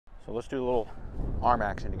So let's do a little arm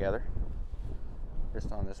action together.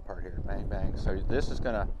 Just on this part here, bang, bang. So this is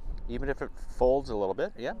gonna, even if it folds a little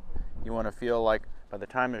bit, yeah, you wanna feel like by the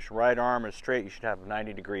time this right arm is straight, you should have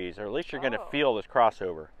 90 degrees, or at least you're gonna feel this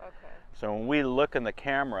crossover. Okay. So when we look in the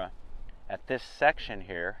camera at this section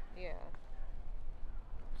here, yeah.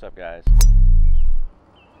 What's up, guys?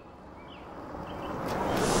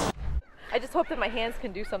 I just hope that my hands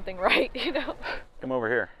can do something right, you know? Come over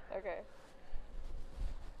here. Okay.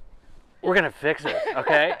 We're gonna fix it,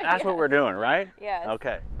 okay? That's what we're doing, right? Yes.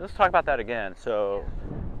 Okay, let's talk about that again. So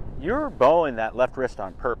you're bowing that left wrist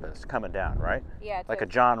on purpose, coming down, right? Yeah. Like a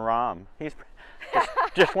Jon Rahm. He's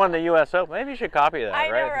just won the U.S. Open. Maybe you should copy that,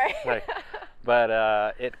 I right? know, right? Like,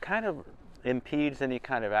 but it kind of impedes any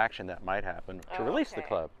kind of action that might happen to release the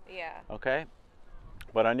club. Yeah. Okay?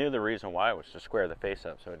 But I knew the reason why was to square the face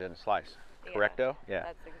up so it didn't slice. Correcto? Yeah.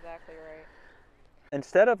 That's exactly right.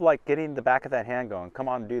 Instead of like getting the back of that hand going, come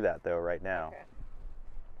on and do that though right now. Okay.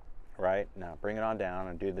 Right? Now bring it on down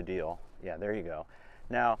and do the deal. Yeah, there you go.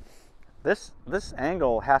 Now this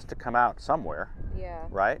angle has to come out somewhere. Yeah.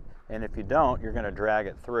 Right? And if you don't, you're going to drag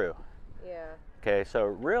it through. Yeah. Okay, so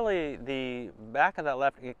really the back of that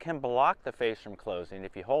left, it can block the face from closing.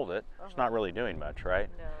 If you hold it, it's not really doing much, right?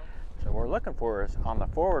 No. So what we're looking for is on the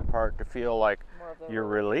forward part to feel like you're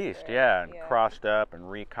released, and crossed up and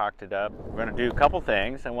recocked it up. We're going to do a couple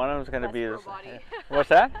things, and one of them is going to be this. What's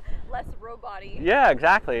that? Less robot-y. Yeah,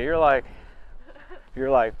 exactly. You're like,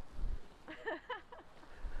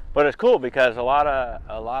 but it's cool because a lot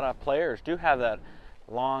of players do have that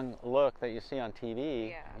long look that you see on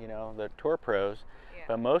TV. You know, the tour pros,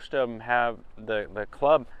 but most of them have the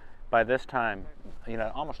club by this time, you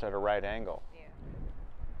know, almost at a right angle.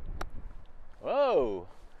 Whoa!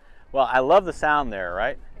 Well, I love the sound there,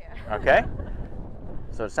 right? Yeah. Okay.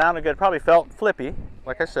 So it sounded good. Probably felt flippy,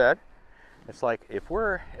 like I said. It's like if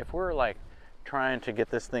we're like trying to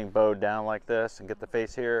get this thing bowed down like this and get the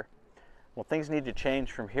face here, well, things need to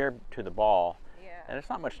change from here to the ball, and it's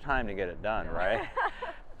not much time to get it done, right?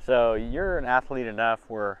 So you're an athlete enough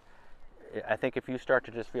where I think if you start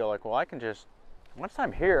to just feel like, well, I can just, once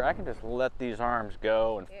I'm here, I can just let these arms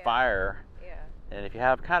go and fire. And if you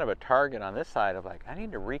have kind of a target on this side of like, I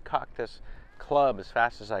need to recock this club as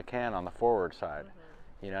fast as I can on the forward side,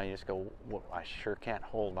 you know, you just go, well, I sure can't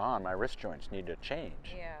hold on. My wrist joints need to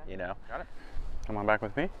change, you know. Got it? Come on back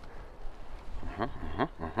with me.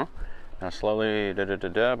 Now slowly, but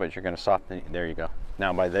you're going to soften, there you go.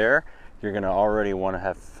 Now by there, you're going to already want to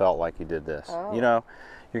have felt like you did this. You know,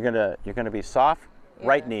 you're going to be soft,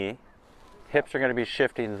 right knee, hips are going to be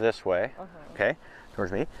shifting this way, okay,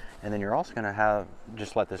 towards me. And then you're also going to have,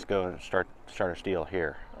 just let this go and start a steal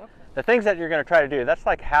here. The things that you're going to try to do, that's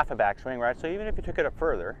like half a backswing, right? So even if you took it up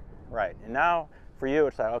further, right? And now for you,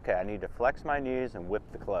 it's like, okay, I need to flex my knees and whip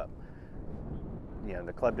the club. You know,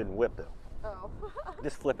 the club didn't whip though. Oh.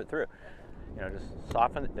 Just flip it through. You know, just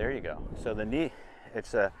soften it. There you go. So the knee,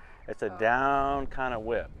 it's a down kind of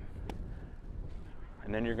whip.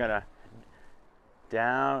 And then you're going to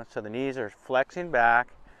down, so the knees are flexing back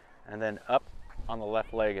and then up on the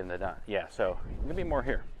left leg and the down. Yeah, so maybe be more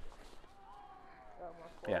here.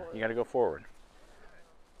 Yeah, you got to go forward.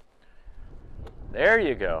 There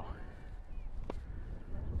you go.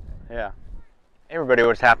 Yeah. Hey everybody,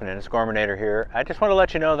 what's happening? It's Gorminator here. I just want to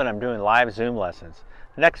let you know that I'm doing live Zoom lessons.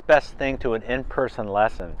 The next best thing to an in-person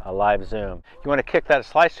lesson, a live Zoom. You want to kick that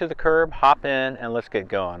slice to the curb, hop in, and let's get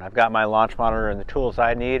going. I've got my launch monitor and the tools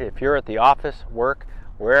I need. If you're at the office, work,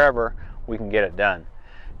 wherever, we can get it done.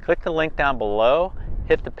 Click the link down below,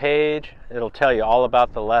 hit the page. It'll tell you all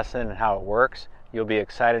about the lesson and how it works. You'll be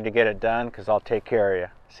excited to get it done because I'll take care of you.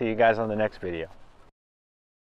 See you guys on the next video.